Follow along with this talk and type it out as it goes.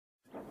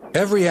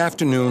Every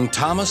afternoon,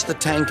 Thomas the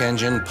Tank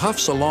Engine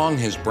puffs along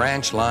his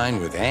branch line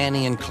with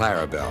Annie and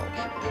Clarabelle.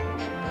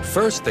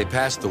 First, they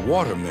pass the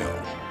water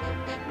mill.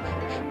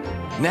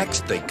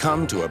 Next, they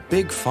come to a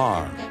big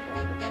farm.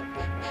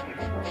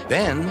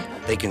 Then,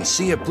 they can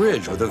see a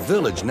bridge with a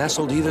village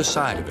nestled either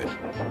side of it.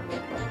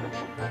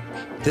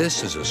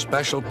 This is a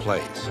special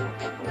place.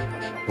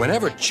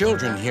 Whenever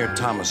children hear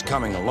Thomas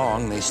coming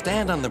along, they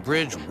stand on the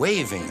bridge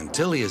waving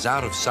until he is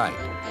out of sight.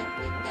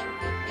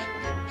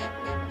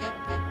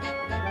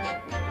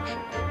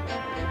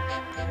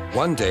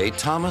 One day,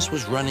 Thomas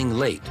was running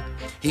late.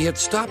 He had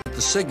stopped at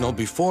the signal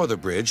before the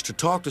bridge to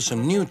talk to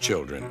some new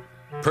children.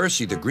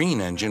 Percy the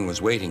Green Engine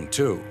was waiting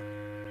too.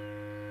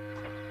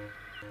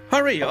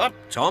 Hurry up,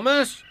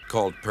 Thomas,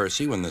 called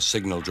Percy when the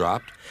signal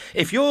dropped.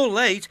 If you're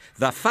late,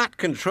 the Fat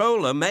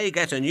Controller may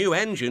get a new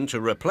engine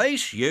to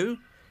replace you.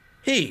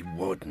 He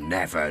would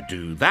never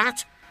do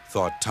that,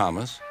 thought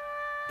Thomas,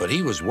 but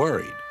he was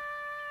worried.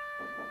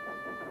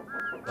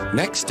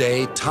 Next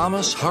day,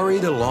 Thomas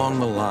hurried along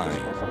the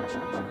line.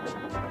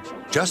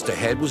 Just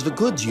ahead was the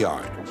goods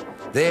yard.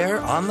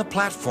 There, on the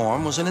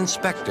platform, was an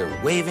inspector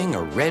waving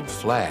a red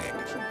flag.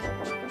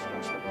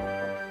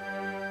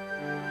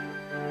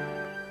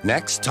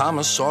 Next,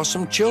 Thomas saw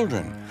some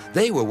children.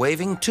 They were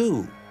waving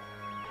too.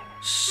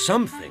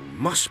 Something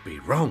must be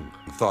wrong,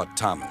 thought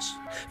Thomas.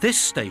 This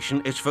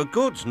station is for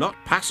goods, not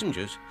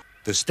passengers.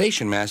 The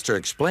station master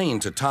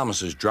explained to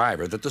Thomas's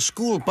driver that the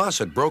school bus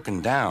had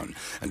broken down,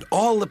 and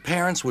all the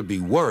parents would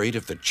be worried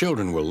if the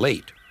children were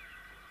late.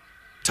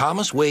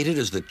 Thomas waited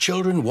as the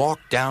children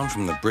walked down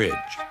from the bridge.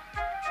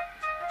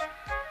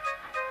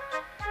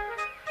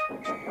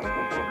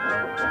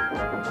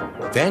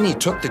 Then he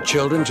took the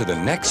children to the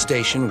next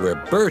station where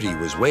Berte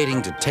was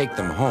waiting to take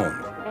them home.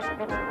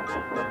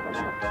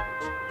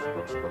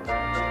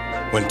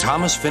 When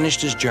Thomas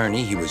finished his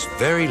journey, he was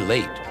very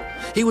late.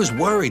 He was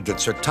worried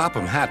that Sir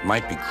Topham Hatt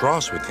might be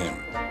cross with him.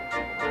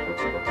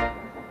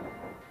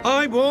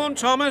 I warned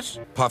Thomas,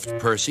 puffed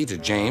Percy to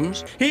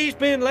James. He's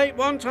been late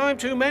one time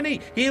too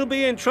many. He'll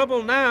be in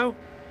trouble now.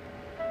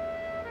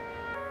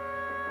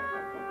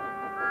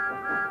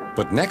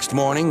 But next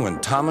morning, when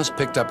Thomas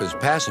picked up his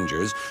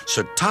passengers,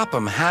 Sir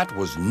Topham Hatt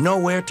was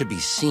nowhere to be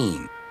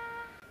seen.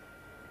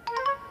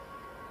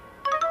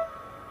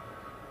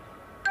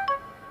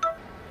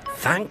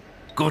 Thank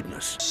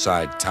goodness,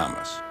 sighed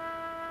Thomas.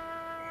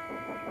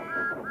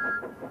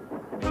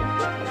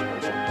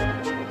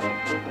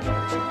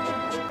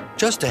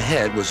 Just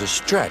ahead was a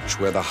stretch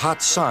where the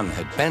hot sun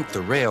had bent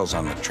the rails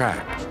on the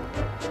track.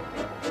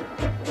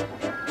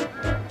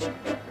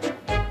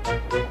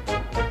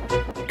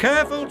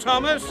 Careful,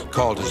 Thomas,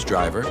 called his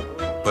driver,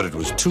 but it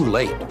was too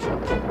late.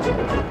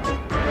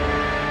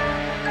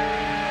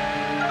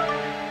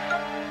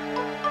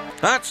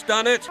 That's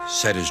done it,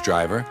 said his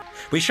driver.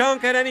 We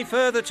shan't get any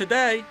further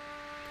today.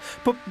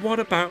 But what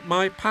about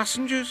my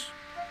passengers?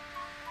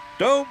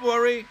 Don't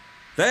worry,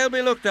 they'll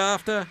be looked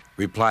after,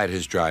 replied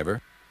his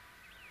driver.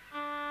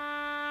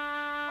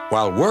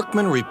 While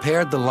workmen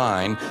repaired the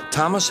line,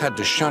 Thomas had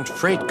to shunt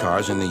freight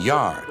cars in the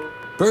yard.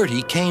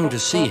 Berte came to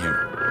see him.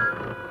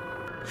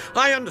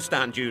 I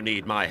understand you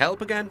need my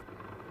help again.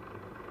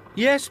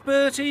 Yes,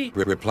 Berte,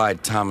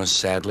 replied Thomas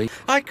sadly.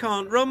 I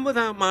can't run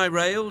without my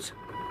rails.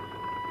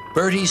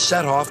 Berte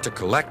set off to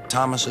collect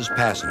Thomas's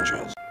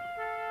passengers.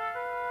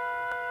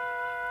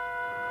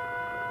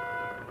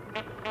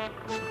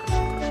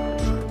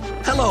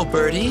 Hello,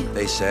 Berte,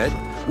 they said.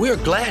 We're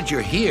glad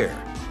you're here.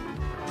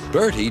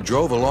 Berte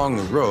drove along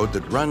the road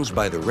that runs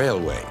by the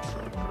railway.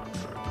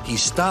 He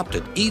stopped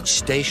at each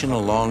station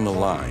along the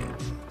line.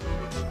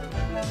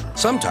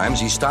 Sometimes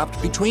he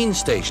stopped between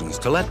stations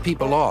to let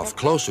people off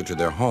closer to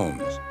their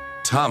homes.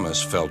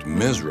 Thomas felt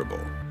miserable.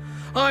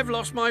 I've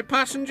lost my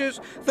passengers.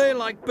 They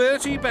like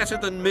Berte better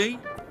than me.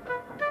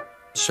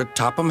 Sir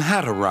Topham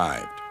Hatt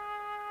arrived.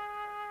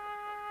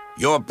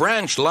 Your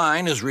branch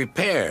line is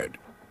repaired.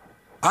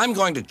 I'm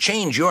going to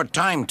change your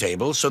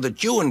timetable so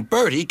that you and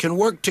Berte can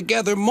work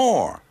together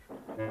more.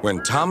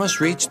 When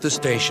Thomas reached the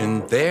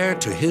station, there,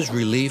 to his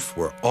relief,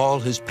 were all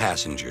his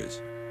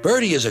passengers.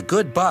 Berte is a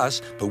good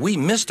bus, but we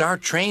missed our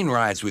train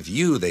rides with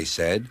you, they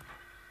said.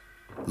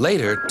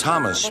 Later,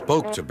 Thomas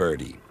spoke to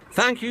Berte.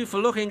 Thank you for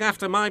looking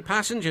after my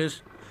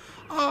passengers.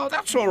 Oh,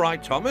 that's all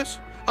right, Thomas.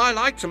 I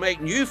like to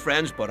make new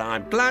friends, but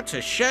I'm glad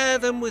to share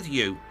them with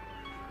you.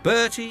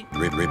 Berte,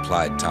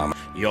 replied Thomas.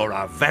 You're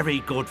a very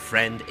good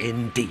friend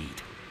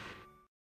indeed.